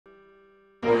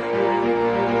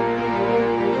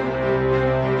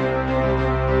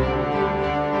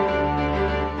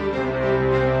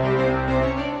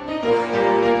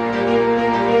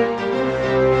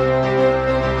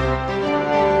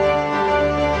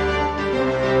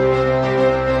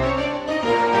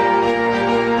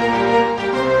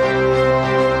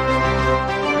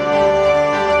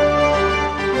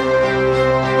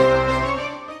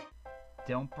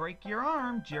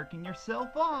yourself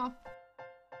off.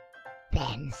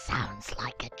 Ben sounds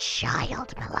like a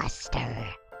child molester.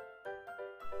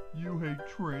 You hate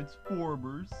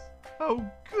Transformers. How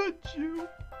could you?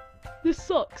 This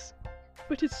sucks,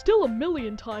 but it's still a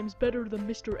million times better than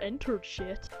Mr. Entered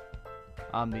shit.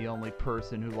 I'm the only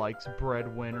person who likes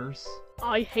breadwinners.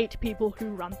 I hate people who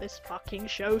run this fucking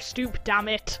show, Stoop, damn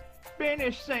it. Ben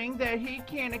is saying that he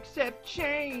can't accept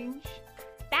change.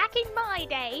 Back in my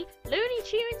day, Looney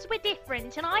Tunes were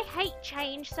different and I hate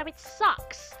change, so it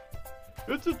sucks.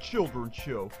 It's a children's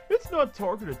show. It's not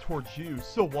targeted towards you,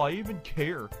 so why even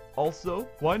care? Also,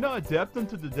 why not adapt them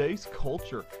to today's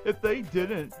culture? If they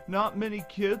didn't, not many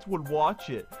kids would watch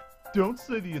it. Don't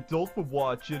say the adults would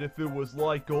watch it if it was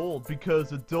like old,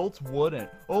 because adults wouldn't.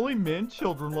 Only men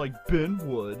children like Ben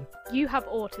would. You have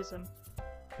autism.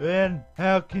 Then,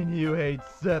 how can you hate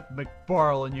Seth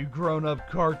MacFarlane, you grown-up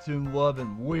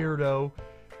cartoon-loving weirdo?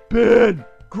 Ben,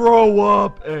 grow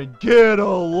up and get a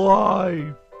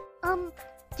life!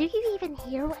 Do you even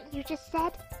hear what you just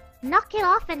said? Knock it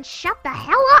off and shut the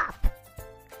hell up!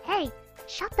 Hey,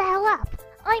 shut the hell up!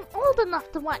 I'm old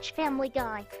enough to watch Family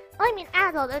Guy. I'm an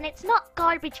adult and it's not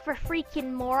garbage for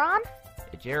freaking moron.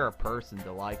 You're a person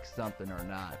to like something or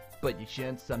not, but you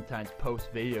shouldn't sometimes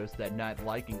post videos that not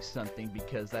liking something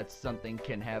because that something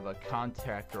can have a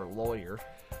contact or lawyer.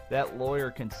 That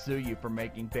lawyer can sue you for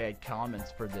making bad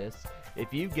comments for this.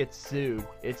 If you get sued,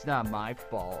 it's not my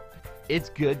fault. It's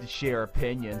good to share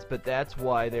opinions, but that's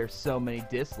why there's so many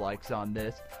dislikes on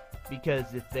this,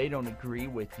 because if they don't agree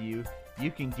with you,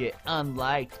 you can get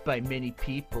unliked by many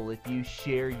people if you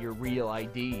share your real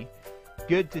ID.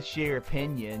 Good to share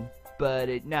opinion, but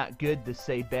it's not good to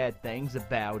say bad things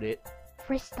about it.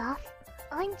 First off,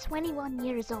 I'm 21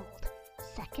 years old.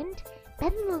 Second,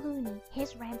 Benthelooney,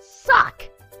 his rants suck!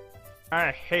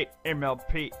 I hate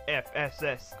MLP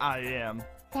FSSIM.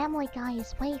 Family Guy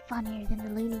is way funnier than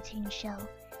the Looney Tunes show.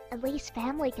 At least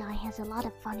Family Guy has a lot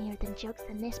of funnier than jokes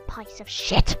than this piece of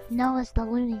shit known as the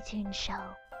Looney Tunes show.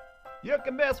 You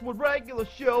can mess with regular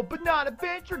show, but not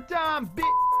Adventure Time, bitch!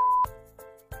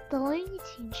 The Looney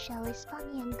Tunes show is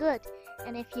funny and good,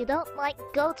 and if you don't like,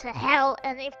 go to hell,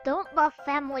 and if don't love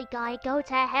Family Guy, go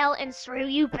to hell and screw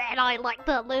you, Ben. I like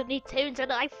the Looney Tunes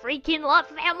and I freaking love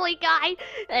Family Guy,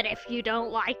 and if you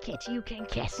don't like it, you can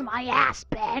kiss my ass,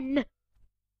 Ben.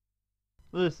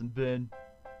 Listen, Ben,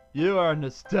 you are a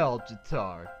nostalgia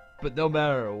tard, but no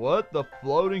matter what the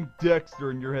floating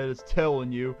Dexter in your head is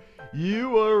telling you,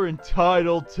 you are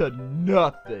entitled to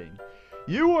nothing.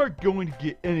 You aren't going to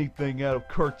get anything out of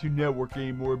Cartoon Network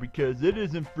anymore because it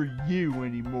isn't for you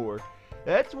anymore.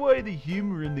 That's why the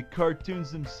humor in the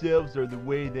cartoons themselves are the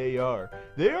way they are.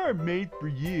 They aren't made for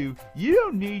you. You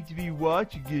don't need to be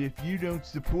watching it if you don't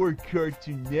support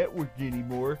Cartoon Network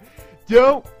anymore.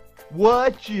 Don't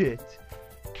watch it.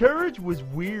 Courage was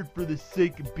weird for the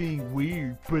sake of being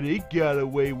weird, but it got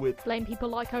away with. Blame people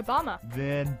like Obama.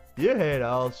 Then, you hate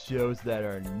all shows that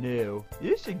are new.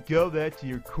 You should go back to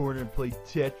your corner and play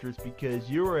Tetris because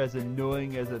you're as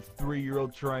annoying as a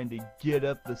 3-year-old trying to get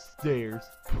up the stairs.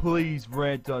 Please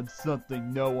rant on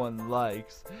something no one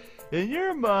likes. In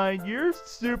your mind, you're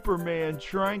Superman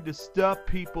trying to stop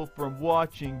people from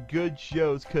watching good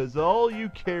shows because all you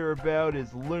care about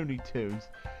is Looney Tunes.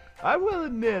 I will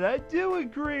admit, I do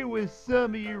agree with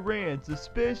some of your rants,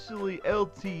 especially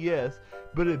LTS,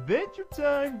 but Adventure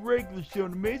Time, Regular Show,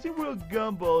 and Amazing World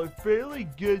Gumball are fairly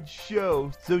good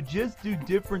shows, so just do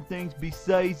different things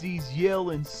besides these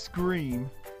yell and scream.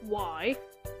 Why?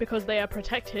 Because they are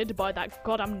protected by that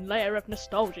goddamn layer of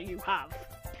nostalgia you have.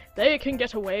 They can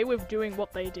get away with doing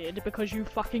what they did because you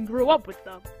fucking grew up with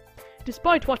them.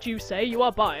 Despite what you say, you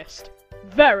are biased.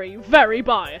 Very, very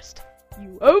biased.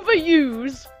 You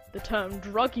overuse the term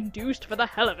drug-induced for the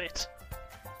hell of it.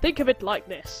 Think of it like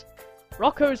this.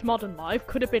 Rocco's Modern Life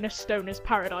could have been a stoner's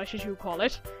paradise, as you call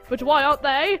it, but why aren't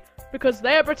they? Because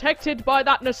they're protected by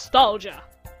that nostalgia.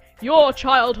 Your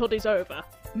childhood is over.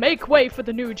 Make way for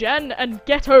the new gen and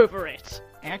get over it.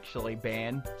 Actually,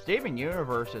 Ben, Steven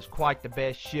Universe is quite the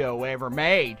best show ever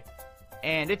made.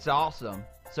 And it's awesome,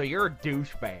 so you're a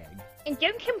douchebag. And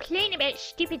don't complain about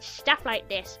stupid stuff like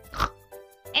this.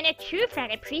 And a true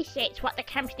fan appreciates what the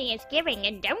company is giving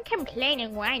and don't complain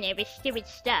and whine over stupid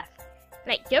stuff.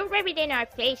 Like, don't rub it in our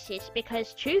faces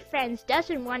because true friends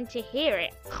doesn't want to hear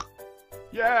it.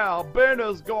 Yeah, Ben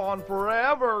is gone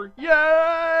forever.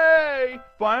 Yay!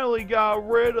 Finally got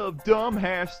rid of dumb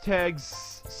hashtags,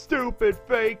 stupid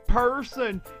fake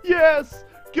person. Yes!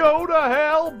 Go to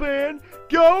hell, Ben!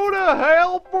 Go to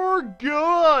hell for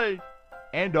good!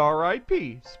 And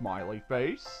R.I.P. Smiley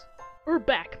face. We're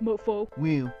back, mofo.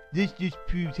 Well, this just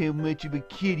proves how much of a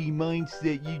kiddie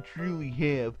mindset you truly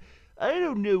have. I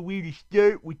don't know where to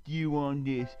start with you on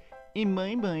this. In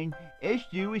my mind,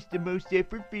 SU is the most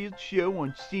effort-filled show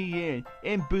on CN,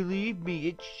 and believe me,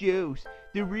 it shows.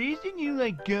 The reason you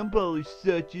like Gumball as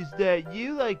such is that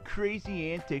you like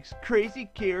crazy antics, crazy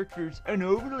characters, and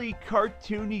overly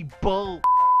cartoony bull.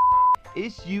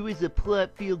 SU is a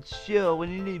plot-filled show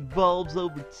and it evolves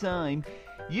over time.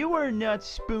 You are not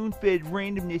spoon-fed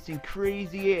randomness and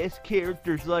crazy-ass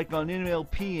characters like on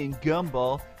MLP and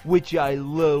Gumball, which I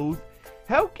loathe.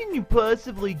 How can you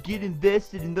possibly get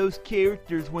invested in those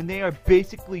characters when they are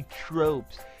basically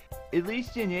tropes? At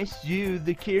least in SU,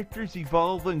 the characters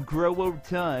evolve and grow over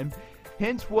time,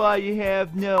 hence why you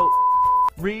have no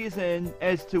reason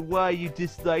as to why you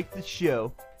dislike the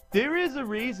show. There is a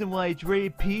reason why it's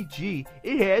rated PG.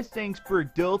 It has things for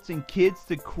adults and kids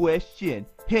to question.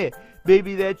 Heh,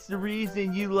 maybe that's the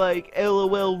reason you like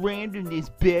LOL randomness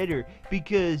better,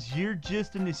 because you're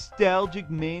just a nostalgic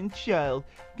man-child.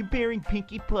 Comparing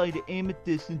Pinkie Pie to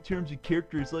Amethyst in terms of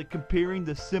characters like comparing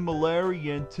the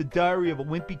Similarian to Diary of a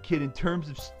Wimpy Kid in terms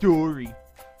of story.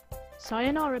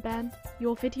 Sayonara, Ben.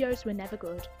 Your videos were never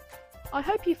good. I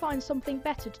hope you find something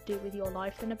better to do with your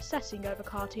life than obsessing over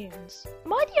cartoons.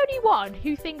 Am I the only one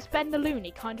who thinks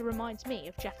Benthelooney kinda reminds me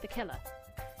of Jeff the Killer?